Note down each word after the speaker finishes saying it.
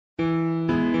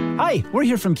Hi, we're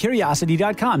here from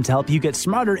Curiosity.com to help you get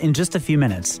smarter in just a few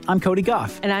minutes. I'm Cody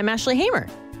Goff. And I'm Ashley Hamer.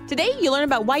 Today, you learn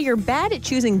about why you're bad at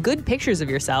choosing good pictures of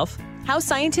yourself, how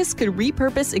scientists could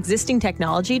repurpose existing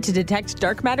technology to detect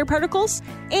dark matter particles,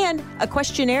 and a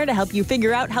questionnaire to help you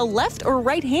figure out how left or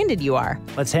right-handed you are.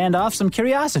 Let's hand off some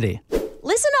curiosity.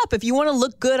 Listen up if you want to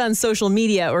look good on social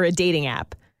media or a dating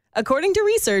app. According to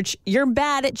research, you're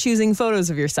bad at choosing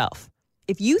photos of yourself.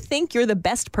 If you think you're the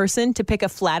best person to pick a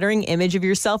flattering image of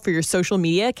yourself for your social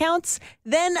media accounts,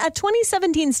 then a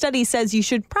 2017 study says you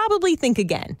should probably think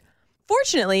again.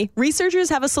 Fortunately, researchers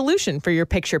have a solution for your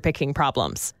picture-picking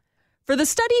problems. For the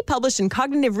study published in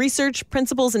Cognitive Research,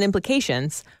 Principles and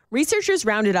Implications, researchers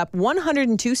rounded up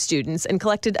 102 students and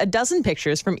collected a dozen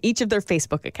pictures from each of their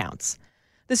Facebook accounts.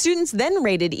 The students then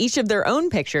rated each of their own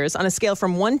pictures on a scale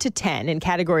from 1 to 10 in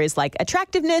categories like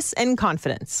attractiveness and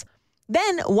confidence.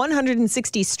 Then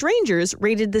 160 strangers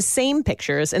rated the same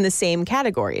pictures in the same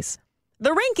categories.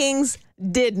 The rankings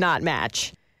did not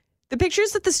match. The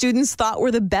pictures that the students thought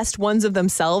were the best ones of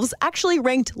themselves actually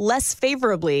ranked less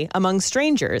favorably among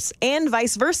strangers, and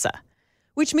vice versa.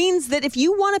 Which means that if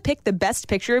you want to pick the best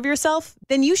picture of yourself,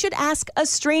 then you should ask a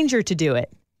stranger to do it.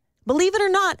 Believe it or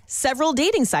not, several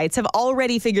dating sites have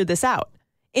already figured this out.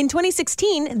 In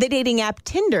 2016, the dating app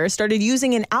Tinder started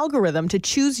using an algorithm to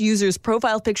choose users'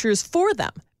 profile pictures for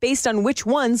them, based on which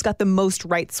ones got the most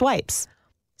right swipes.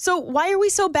 So why are we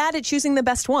so bad at choosing the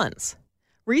best ones?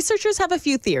 Researchers have a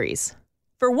few theories.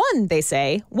 For one, they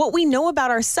say, what we know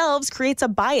about ourselves creates a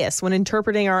bias when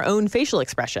interpreting our own facial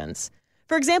expressions.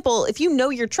 For example, if you know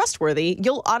you're trustworthy,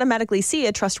 you'll automatically see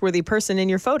a trustworthy person in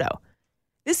your photo.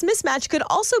 This mismatch could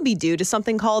also be due to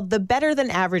something called the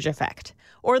better-than-average effect,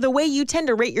 or the way you tend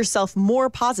to rate yourself more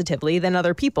positively than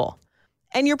other people.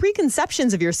 And your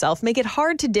preconceptions of yourself make it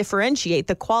hard to differentiate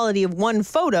the quality of one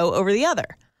photo over the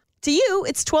other. To you,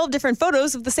 it's 12 different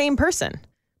photos of the same person.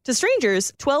 To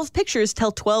strangers, 12 pictures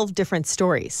tell 12 different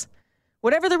stories.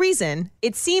 Whatever the reason,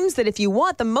 it seems that if you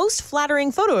want the most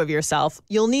flattering photo of yourself,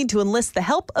 you'll need to enlist the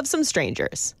help of some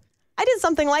strangers. I did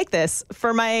something like this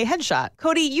for my headshot.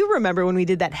 Cody, you remember when we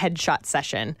did that headshot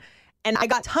session, and I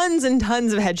got tons and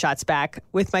tons of headshots back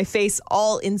with my face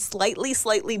all in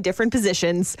slightly different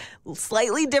positions,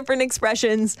 slightly different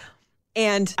expressions.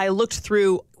 And I looked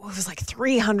through, it was like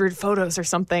 300 photos or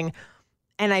something.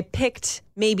 And I picked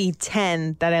maybe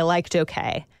 10 that I liked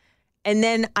okay. And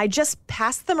then I just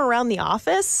passed them around the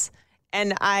office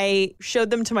and I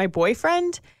showed them to my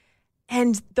boyfriend.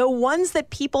 And the ones that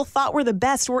people thought were the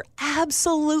best were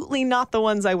absolutely not the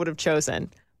ones I would have chosen.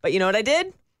 But you know what I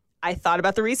did? I thought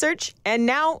about the research. And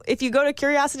now if you go to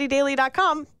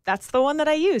curiositydaily.com, that's the one that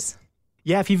I use.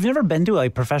 Yeah, if you've never been to a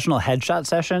professional headshot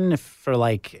session for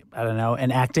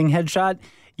an acting headshot,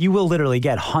 you will literally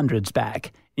get hundreds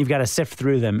back. You've got to sift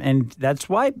through them. And that's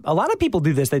why a lot of people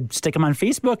do this. They stick them on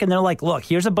Facebook and they're like, look,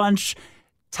 here's a bunch.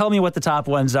 Tell me what the top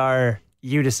ones are.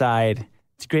 You decide.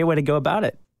 It's a great way to go about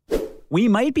it. We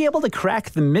might be able to crack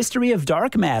the mystery of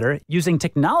dark matter using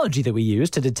technology that we use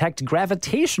to detect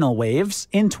gravitational waves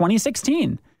in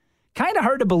 2016. Kind of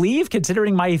hard to believe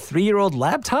considering my 3-year-old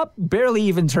laptop barely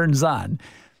even turns on.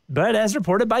 But as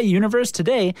reported by Universe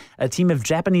Today, a team of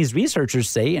Japanese researchers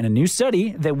say in a new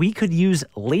study that we could use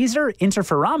laser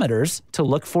interferometers to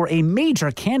look for a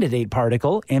major candidate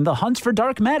particle in the hunt for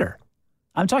dark matter.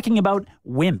 I'm talking about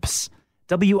WIMPs.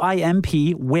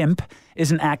 WIMP, WIMP,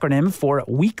 is an acronym for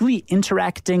Weakly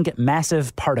Interacting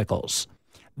Massive Particles.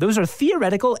 Those are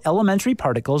theoretical elementary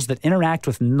particles that interact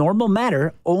with normal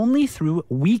matter only through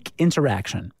weak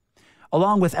interaction.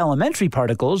 Along with elementary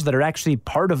particles that are actually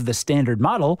part of the standard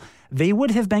model, they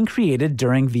would have been created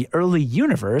during the early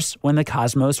universe when the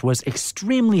cosmos was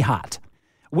extremely hot.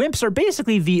 WIMPs are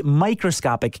basically the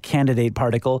microscopic candidate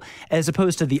particle, as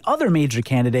opposed to the other major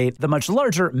candidate, the much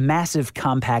larger, massive,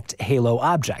 compact halo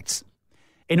objects.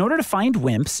 In order to find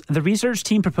WIMPs, the research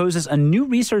team proposes a new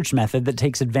research method that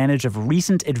takes advantage of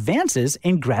recent advances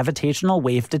in gravitational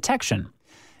wave detection.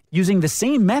 Using the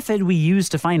same method we use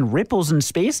to find ripples in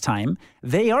space-time,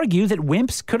 they argue that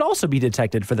WIMPs could also be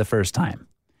detected for the first time.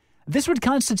 This would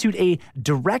constitute a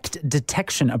direct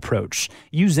detection approach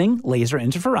using laser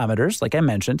interferometers, like I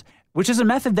mentioned, which is a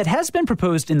method that has been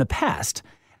proposed in the past.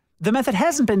 The method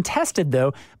hasn't been tested,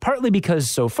 though, partly because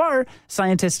so far,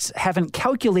 scientists haven't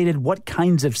calculated what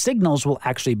kinds of signals will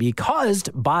actually be caused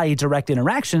by direct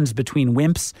interactions between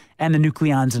WIMPs and the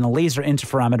nucleons in a laser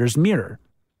interferometer's mirror.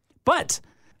 But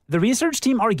the research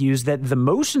team argues that the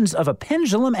motions of a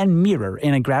pendulum and mirror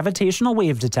in a gravitational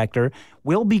wave detector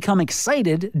will become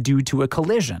excited due to a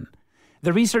collision.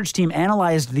 The research team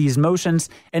analyzed these motions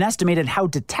and estimated how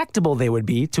detectable they would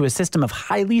be to a system of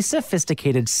highly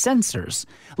sophisticated sensors,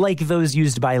 like those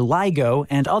used by LIGO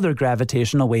and other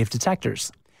gravitational wave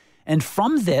detectors. And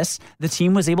from this, the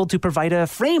team was able to provide a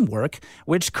framework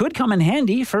which could come in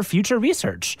handy for future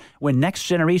research when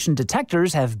next-generation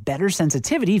detectors have better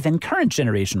sensitivity than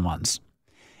current-generation ones.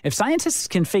 If scientists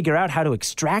can figure out how to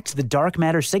extract the dark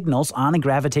matter signals on a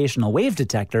gravitational wave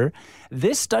detector,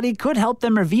 this study could help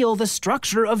them reveal the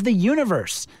structure of the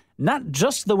universe, not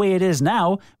just the way it is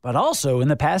now, but also in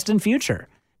the past and future.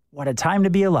 What a time to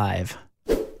be alive.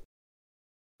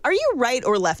 Are you right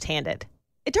or left-handed?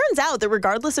 It turns out that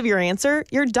regardless of your answer,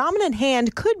 your dominant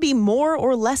hand could be more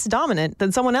or less dominant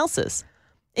than someone else's.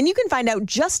 And you can find out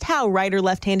just how right or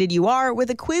left-handed you are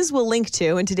with a quiz we'll link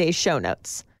to in today's show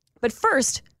notes. But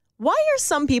first, why are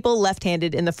some people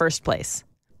left-handed in the first place?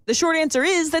 The short answer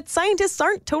is that scientists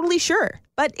aren't totally sure,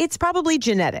 but it's probably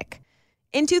genetic.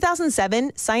 In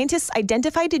 2007, scientists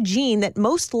identified a gene that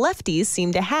most lefties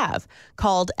seem to have,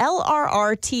 called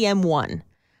LRRTM1.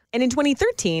 And in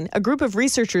 2013, a group of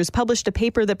researchers published a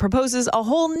paper that proposes a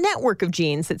whole network of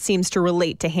genes that seems to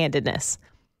relate to handedness.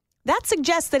 That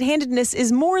suggests that handedness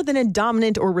is more than a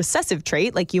dominant or recessive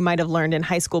trait like you might have learned in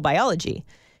high school biology.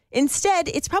 Instead,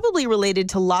 it's probably related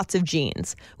to lots of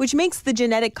genes, which makes the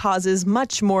genetic causes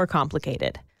much more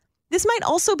complicated. This might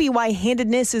also be why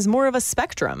handedness is more of a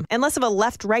spectrum and less of a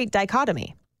left-right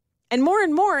dichotomy. And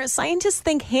more, scientists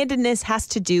think handedness has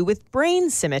to do with brain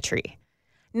symmetry.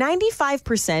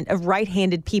 95% of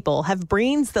right-handed people have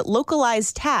brains that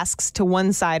localize tasks to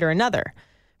one side or another.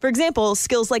 For example,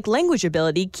 skills like language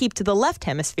ability keep to the left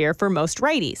hemisphere for most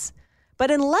righties.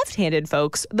 But in left-handed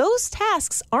folks, those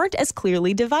tasks aren't as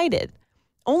clearly divided.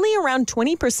 Only around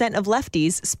 20% of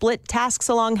lefties split tasks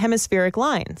along hemispheric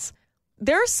lines.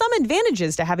 There are some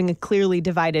advantages to having a clearly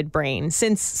divided brain,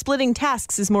 since splitting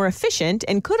tasks is more efficient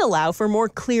and could allow for more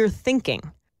clear thinking.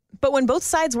 But when both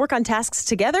sides work on tasks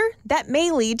together, that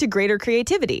may lead to greater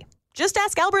creativity. Just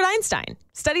ask Albert Einstein.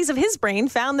 Studies of his brain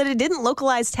found that it didn't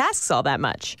localize tasks all that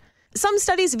much. Some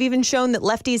studies have even shown that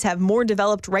lefties have more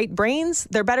developed right brains,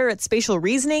 they're better at spatial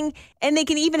reasoning, and they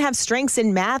can even have strengths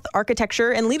in math,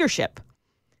 architecture, and leadership.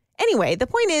 Anyway, the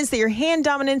point is that your hand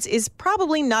dominance is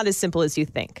probably not as simple as you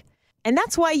think. And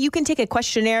that's why you can take a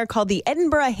questionnaire called the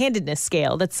Edinburgh Handedness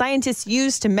Scale that scientists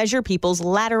use to measure people's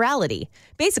laterality,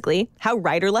 basically how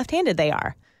right or left-handed they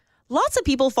are. Lots of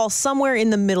people fall somewhere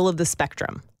in the middle of the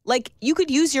spectrum. Like, you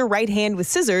could use your right hand with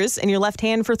scissors and your left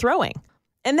hand for throwing.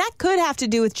 And that could have to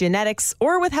do with genetics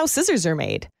or with how scissors are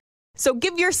made. So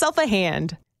give yourself a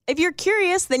hand. If you're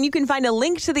curious, then you can find a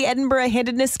link to the Edinburgh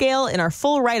Handedness Scale in our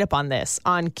full write-up on this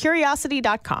on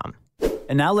curiosity.com.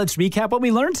 And now let's recap what we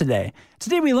learned today.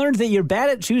 Today we learned that you're bad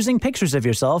at choosing pictures of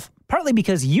yourself, partly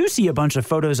because you see a bunch of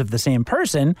photos of the same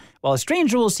person, while a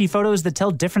stranger will see photos that tell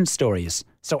different stories.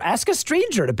 So ask a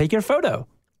stranger to pick your photo.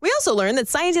 We also learned that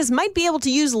scientists might be able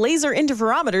to use laser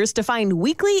interferometers to find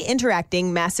weakly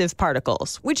interacting massive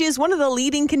particles, which is one of the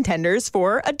leading contenders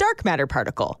for a dark matter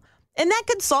particle. And that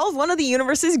could solve one of the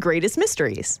universe's greatest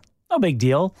mysteries. No big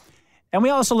deal. And we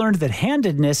also learned that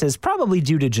handedness is probably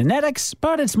due to genetics,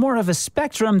 but it's more of a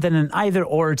spectrum than an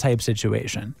either-or type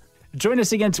situation. Join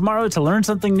us again tomorrow to learn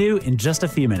something new in just a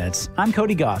few minutes. I'm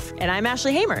Cody Goff. And I'm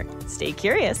Ashley Hamer. Stay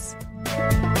curious.